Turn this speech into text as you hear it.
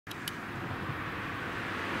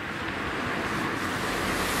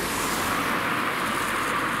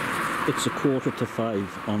It's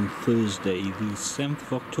 4:45 on Thursday, the 7th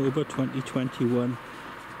of October 2021,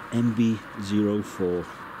 MB04.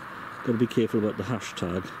 Got to be careful about the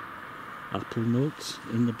hashtag Apple Notes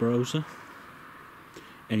in the browser.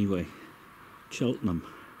 Anyway, Cheltenham,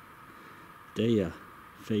 Deya,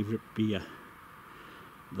 favourite beer.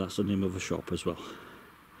 That's the name of a shop as well.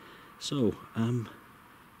 So,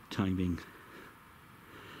 timing,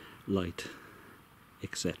 light,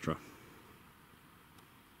 etc.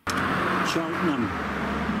 Cheltenham.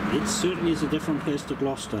 It certainly is a different place to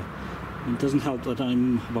Gloucester. It doesn't help that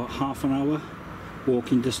I'm about half an hour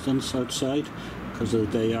walking distance outside because of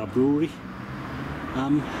the Deya brewery.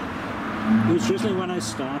 It was drizzling when I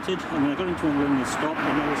started, and when I got into England it stopped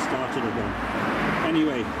and then it started again.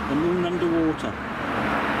 Anyway, the moon underwater.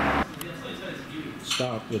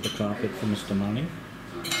 Start with the carpet for Mr. Manning.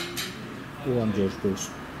 Oh, I'm George Bruce.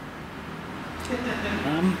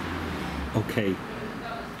 Okay.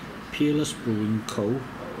 Peerless Brewing Co.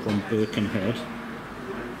 from Birkenhead.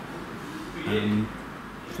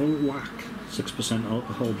 Full whack, 6%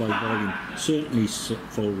 alcohol by volume. Certainly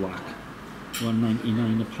full whack.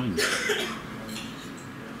 $1.99 a pint.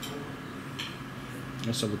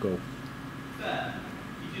 Let's have a go.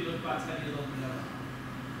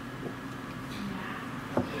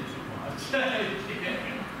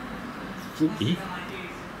 Fruity.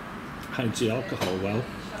 Hides the alcohol well.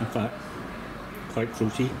 In fact, quite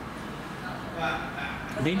fruity.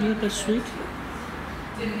 Maybe a little bit sweet.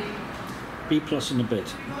 B plus and a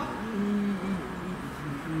bit.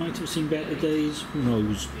 Might have seen better days, who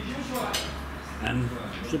knows. And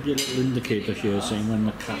should be a little indicator here saying when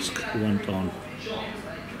the cask went on.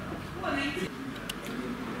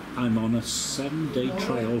 I'm on a 7-day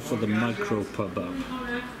trial for the micro pub up.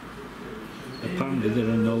 Apparently there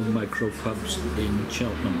are no micro pubs in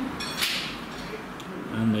Cheltenham.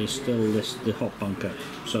 And they still list the hop bunker,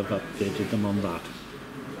 so I've updated them on that.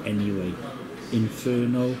 Anyway,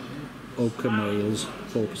 Inferno, Oakham Ales,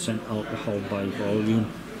 4% alcohol by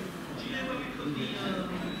volume.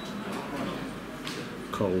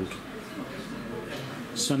 Cold.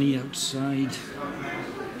 Sunny outside.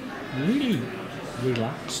 Really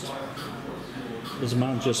relaxed. There's a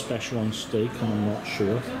manager special on steak and I'm not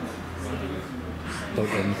sure about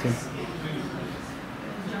anything.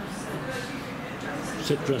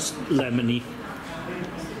 Citrus, lemony.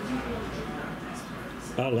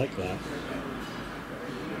 I like that.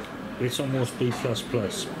 It's almost B++.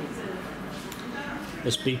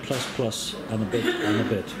 It's B++ and a bit and a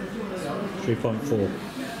bit. 3.4.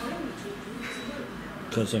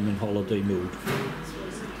 Because I'm in holiday mood.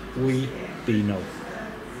 We be no.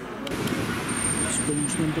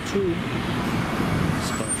 Spoons number 2. It's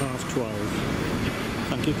about 12:30.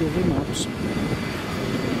 Thank you Google Maps.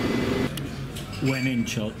 When in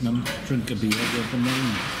Cheltenham, drink a beer with the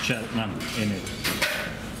name Cheltenham in it.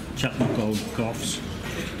 Cheltenham Gold Goffs.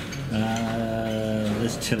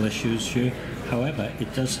 There's till issues here. However,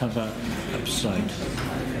 it does have a upside.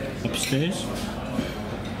 Upstairs.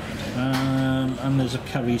 And there's a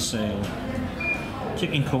curry sale.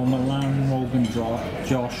 Chicken korma, lamb, Rogan drop,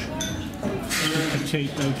 Josh.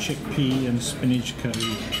 Potato, chickpea and spinach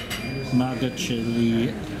curry. Maga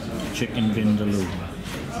chili, chicken vindaloo.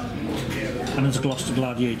 And there's a Gloucester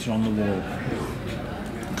Gladiator on the wall,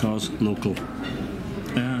 because local.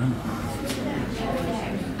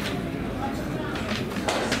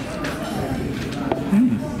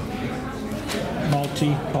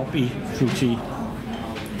 Malty, poppy, fruity,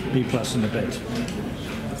 B+ and a bit.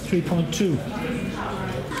 3.2.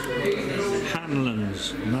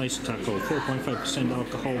 Hanlon's, nice tackle, 4.5%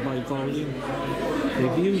 alcohol by volume.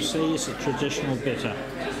 Reviews say it's a traditional bitter.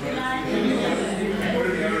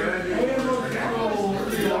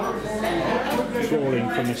 Falling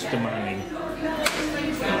for Mr. Manning.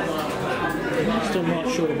 Still not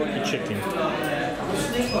sure about the chicken.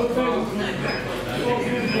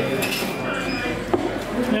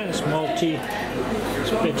 Yeah, it's malty,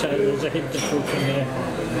 it's bitter, there's a hint of fruit in there.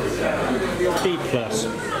 B+.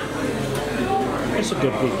 It's a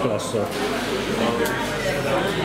good B+ though.